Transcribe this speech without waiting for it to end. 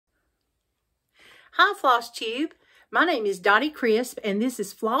Hi Flosstube, my name is Dottie Crisp and this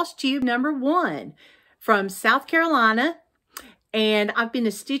is Flosstube number 1 from South Carolina, and I've been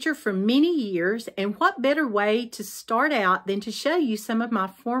a stitcher for many years, and what better way to start out than to show you some of my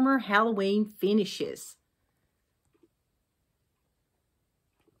former Halloween finishes.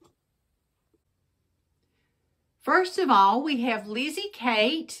 First of all, we have Lizzie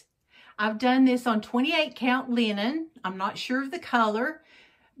Kate. I've done this on 28 count linen. I'm not sure of the color,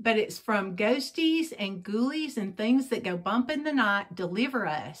 but it's from Ghosties and Ghoulies and Things That Go Bump in the Night, Deliver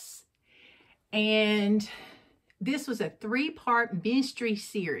Us. And this was a 3-part mystery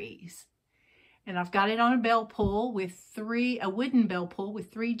series. And I've got it on a bell pull with a wooden bell pull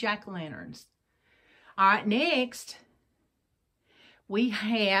with 3 jack-o'-lanterns. All right, next we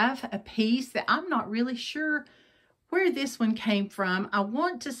have a piece that I'm not really sure where this one came from. I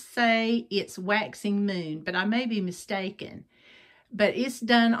want to say it's Waxing Moon, but I may be mistaken. But it's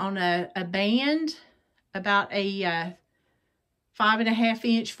done on a band, about a 5.5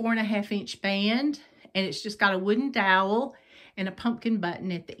 inch, 4.5 inch band. And it's just got a wooden dowel and a pumpkin button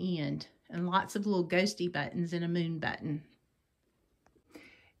at the end. And lots of little ghosty buttons and a moon button.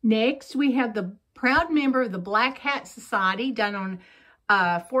 Next, we have the proud member of the Black Hat Society, done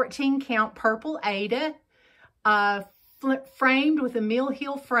on 14 count purple Aida. Framed with a mill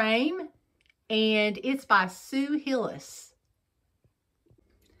heel frame, and it's by Sue Hillis.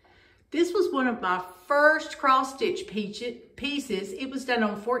 This was one of my first cross stitch pieces. It was done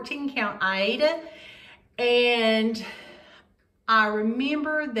on 14 count Aida, and I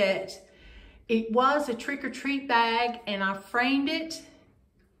remember that it was a trick-or-treat bag, and I framed it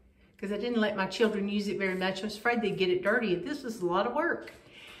because I didn't let my children use it very much. I was afraid they'd get it dirty. This was a lot of work.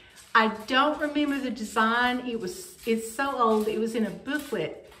 I don't remember the design. It's so old. It was in a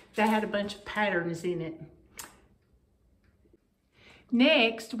booklet that had a bunch of patterns in it.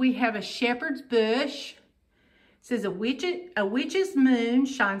 Next, we have a shepherd's bush. It says a witch's moon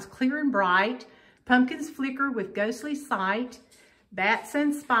shines clear and bright. Pumpkins flicker with ghostly sight. Bats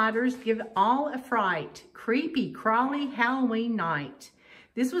and spiders give all a fright. Creepy, crawly Halloween night.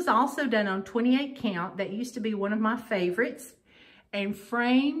 This was also done on 28 count. That used to be one of my favorites. And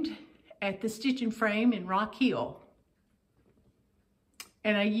framed at the stitch and frame in Rock Hill.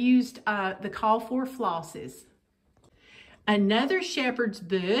 And I used the Call For flosses. Another shepherd's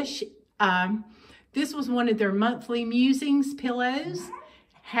bush. This was one of their monthly musings pillows.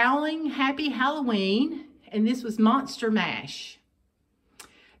 Howling Happy Halloween. And this was Monster Mash.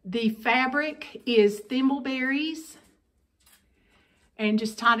 The fabric is thimbleberries. And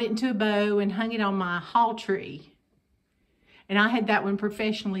just tied it into a bow and hung it on my hall tree. And I had that one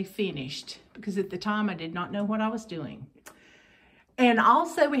professionally finished because at the time I did not know what I was doing. And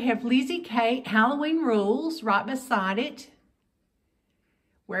also we have Lizzie Kate Halloween Rules right beside it.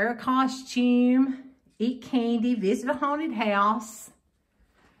 Wear a costume, eat candy, visit a haunted house,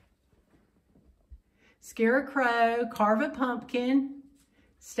 scare a crow, carve a pumpkin,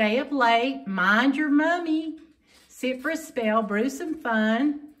 stay up late, mind your mummy, sit for a spell, brew some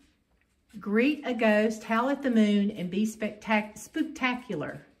fun, greet a ghost, howl at the moon, and be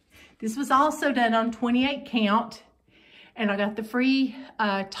spooktacular. This was also done on 28 count, and I got the free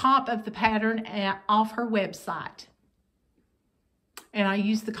top of the pattern off her website. And I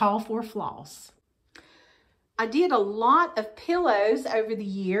used the Call For floss. I did a lot of pillows over the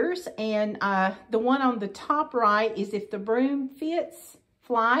years, and the one on the top right is If the Broom Fits,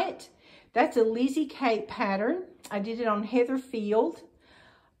 Fly It. That's a Lizzie Kate pattern. I did it on Heather Field.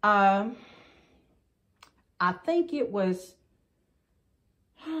 I think it was,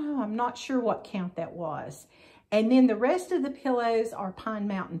 I'm not sure what count that was. And then the rest of the pillows are Pine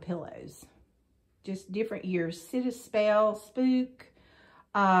Mountain pillows. Just different years. Sit a Spell, Spook.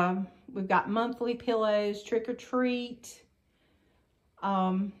 We've got monthly pillows, Trick or Treat.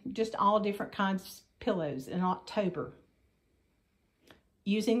 Just all different kinds of pillows in October.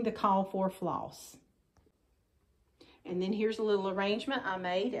 Using the Call For floss. And then here's a little arrangement I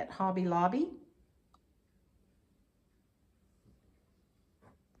made at Hobby Lobby.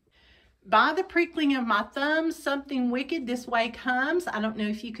 By the prickling of my thumbs, something wicked this way comes. I don't know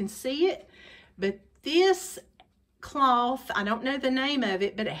if you can see it, but this cloth, I don't know the name of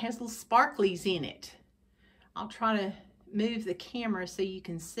it, but it has little sparklies in it. I'll try to move the camera so you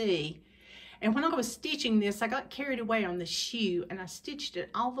can see. And when I was stitching this, I got carried away on the shoe, and I stitched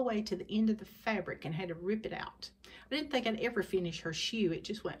it all the way to the end of the fabric and had to rip it out. I didn't think I'd ever finish her shoe. It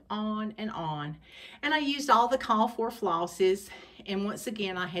just went on and on. And I used all the Call For flosses. And once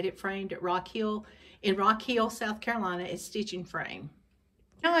again, I had it framed at Rock Hill, South Carolina at Stitch and Frame.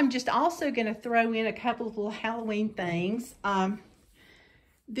 Now I'm just also going to throw in a couple of little Halloween things.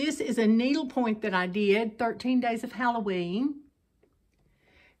 This is a needlepoint that I did, 13 Days of Halloween.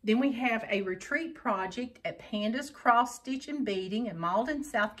 Then we have a retreat project at Panda's Cross Stitch and Beading in Malden,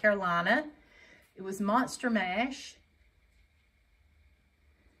 South Carolina. It was Monster Mash.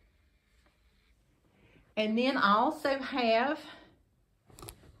 And then I also have,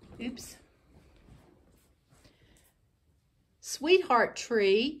 Sweetheart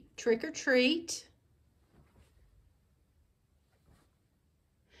Tree, Trick or Treat.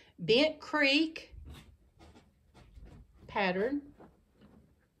 Bent Creek pattern.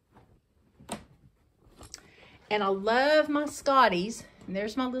 And I love my Scotties. And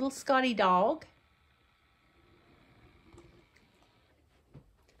there's my little Scotty dog.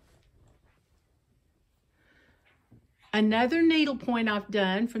 Another needlepoint I've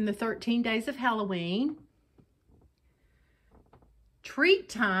done from the 13 Days of Halloween. Treat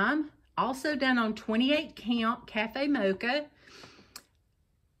Time, also done on 28 count Cafe Mocha.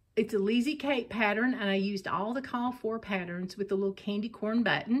 It's a Lazy Kate pattern, and I used all the call for patterns with the little candy corn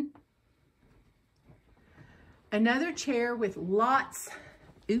button. Another chair with lots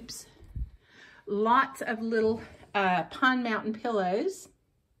of little Pine Mountain pillows.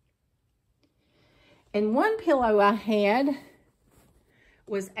 And one pillow I had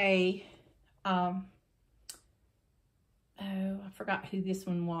was a, oh, I forgot who this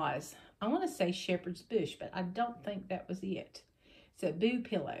one was. I want to say Shepherd's Bush, but I don't think that was it. It's a Boo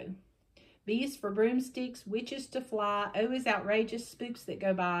pillow. B is for broomsticks, witches to fly. O is outrageous, spooks that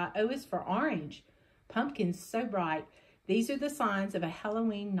go by. O is for orange, pumpkins so bright. These are the signs of a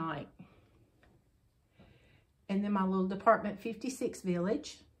Halloween night. And then my little Department 56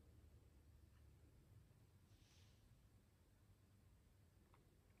 village.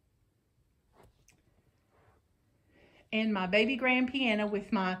 And my baby grand piano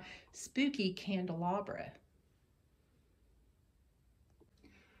with my spooky candelabra.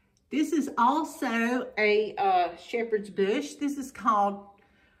 This is also a shepherd's bush. This is called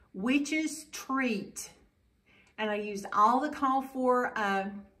Witch's Treat. And I used all the call for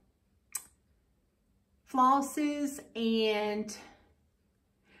flosses, and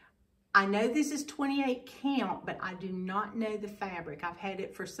I know this is 28 count, but I do not know the fabric. I've had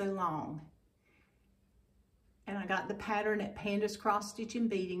it for so long. And I got the pattern at Panda's Cross Stitch and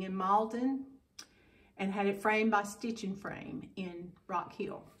Beading in Malden, and had it framed by Stitch and Frame in Rock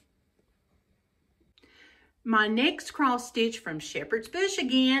Hill. My next cross stitch from Shepherd's Bush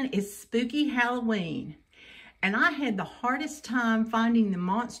again is Spooky Halloween. And I had the hardest time finding the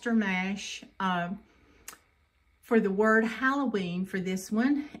Monster Mash for the word Halloween for this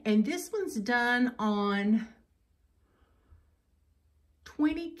one. And this one's done on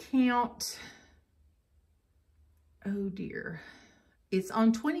 20 count, oh dear. It's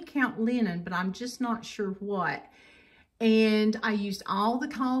on 20 count linen, but I'm just not sure what. And I used all the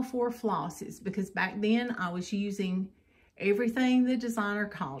call for flosses because back then I was using everything the designer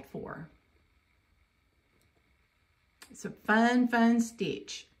called for. It's a fun, fun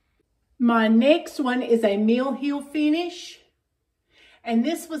stitch. My next one is a mill heel finish. And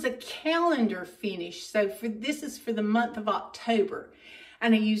this was a calendar finish. So this is for the month of October.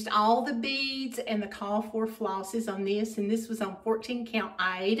 And I used all the beads and the call for flosses on this. And this was on 14 count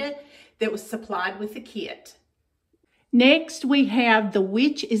Aida that was supplied with the kit. Next, we have The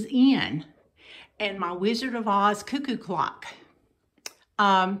Witch is In and my Wizard of Oz cuckoo clock.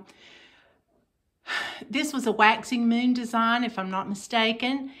 This was a waxing moon design, if I'm not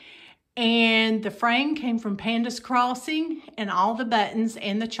mistaken. And the frame came from Panda's Crossing, and all the buttons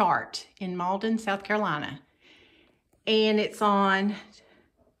and the chart in Malden, South Carolina. And it's on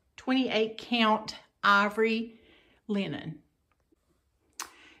 28 count ivory linen.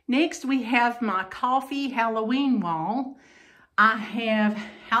 Next, we have my coffee Halloween wall. I have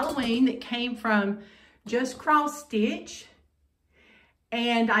Halloween that came from Just Cross Stitch.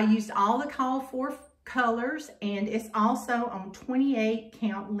 And I used all the call for colors, and it's also on 28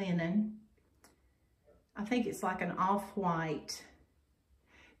 count linen. I think it's like an off-white.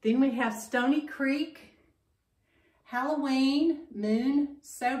 Then we have Stony Creek Halloween Moon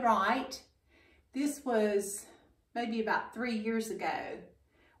So Bright. This was maybe about 3 years ago.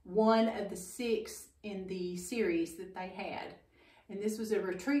 One of the 6 in the series that they had. And this was a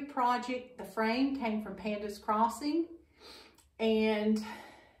retreat project. The frame came from Panda's Crossing. And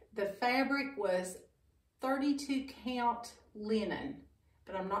the fabric was 32 count linen,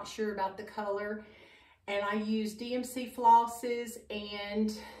 but I'm not sure about the color. And I used DMC flosses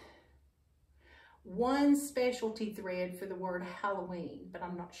and one specialty thread for the word Halloween, but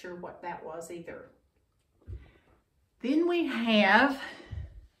I'm not sure what that was either. Then we have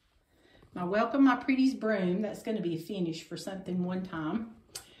my Welcome My Pretties broom. That's going to be a finish for something one time.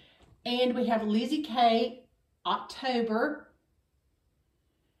 And we have Lizzie Kate October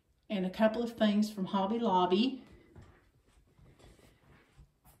and a couple of things from Hobby Lobby.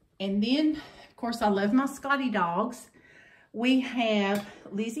 And then, of course, I love my Scotty dogs. We have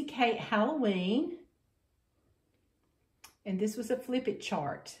Lizzie Kate Halloween. And this was a flip it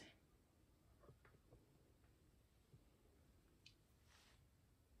chart.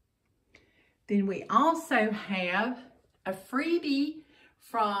 Then we also have a freebie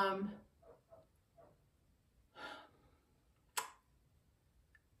from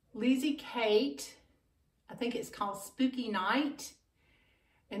Lizzie Kate. I think it's called Spooky Night.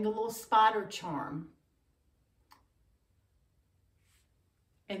 And the little spider charm.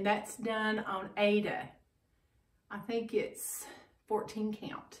 And that's done on Ada. I think it's 14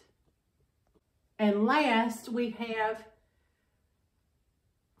 count. And last we have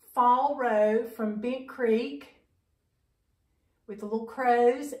Fall Row from Bent Creek with the little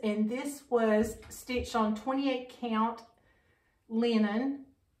crows. And this was stitched on 28 count linen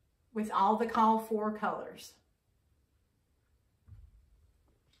with all the call for colors.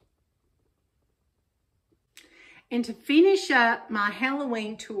 And to finish up my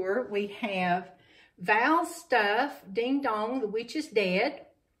Halloween tour, we have Val's Stuff, Ding Dong, the Witch is Dead.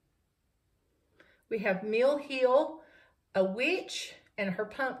 We have Mill Hill, a witch and her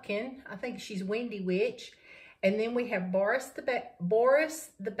pumpkin. I think she's Wendy Witch. And then we have Boris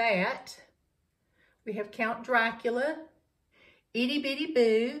the Bat. We have Count Dracula, Itty Bitty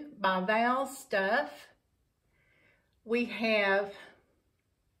Boo by Val's Stuff. We have,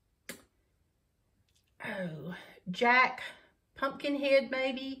 Jack Pumpkinhead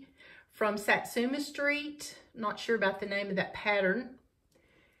maybe from Satsuma Street. Not sure about the name of that pattern.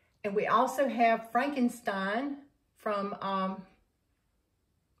 And we also have Frankenstein from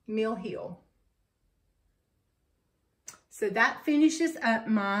Mill Hill. So that finishes up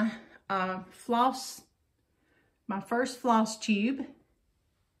my first floss tube.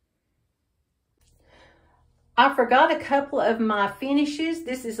 I forgot a couple of my finishes.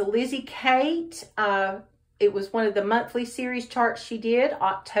 This is a Lizzie Kate. It was one of the monthly series charts she did,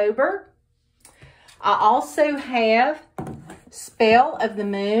 October. I also have Spell of the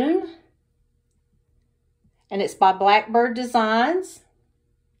Moon, and it's by Blackbird Designs.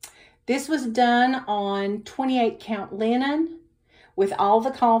 This was done on 28 count linen with all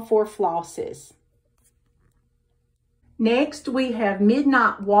the call for flosses. Next, we have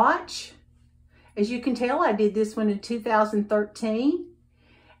Midnight Watch. As you can tell, I did this one in 2013,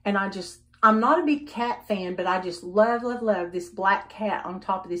 and I'm not a big cat fan, but I just love, love, love this black cat on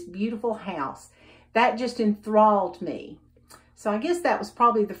top of this beautiful house. That just enthralled me. So I guess that was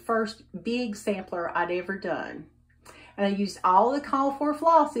probably the first big sampler I'd ever done. And I used all the call for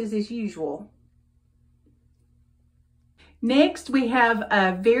flosses as usual. Next, we have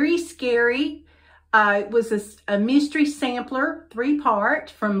a Very Scary. It was a mystery sampler,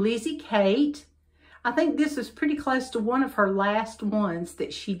 3-part from Lizzie Kate. I think this was pretty close to one of her last ones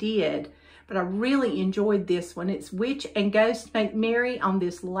that she did, but I really enjoyed this one. It's Witch and Ghost Make Merry on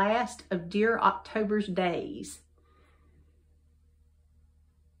this last of Dear October's days.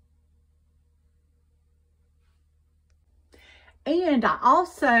 And I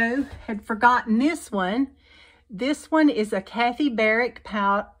also had forgotten this one. This one is a Kathy Barrick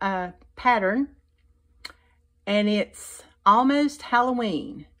pattern, and it's Almost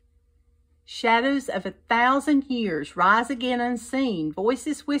Halloween. Shadows of 1,000 years rise again unseen.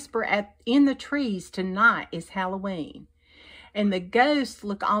 Voices whisper in the trees, tonight is Halloween. And the ghosts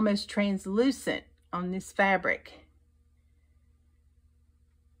look almost translucent on this fabric.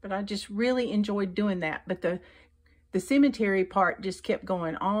 But I just really enjoyed doing that. But the cemetery part just kept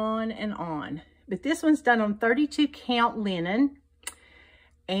going on and on. But this one's done on 32 count linen.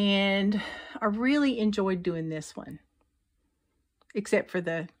 And I really enjoyed doing this one. Except for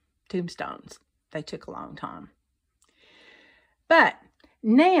the tombstones. They took a long time. But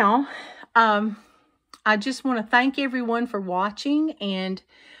now, I just want to thank everyone for watching. And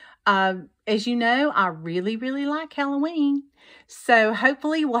as you know, I really, really like Halloween. So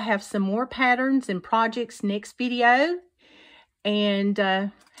hopefully we'll have some more patterns and projects next video. And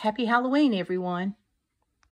happy Halloween, everyone.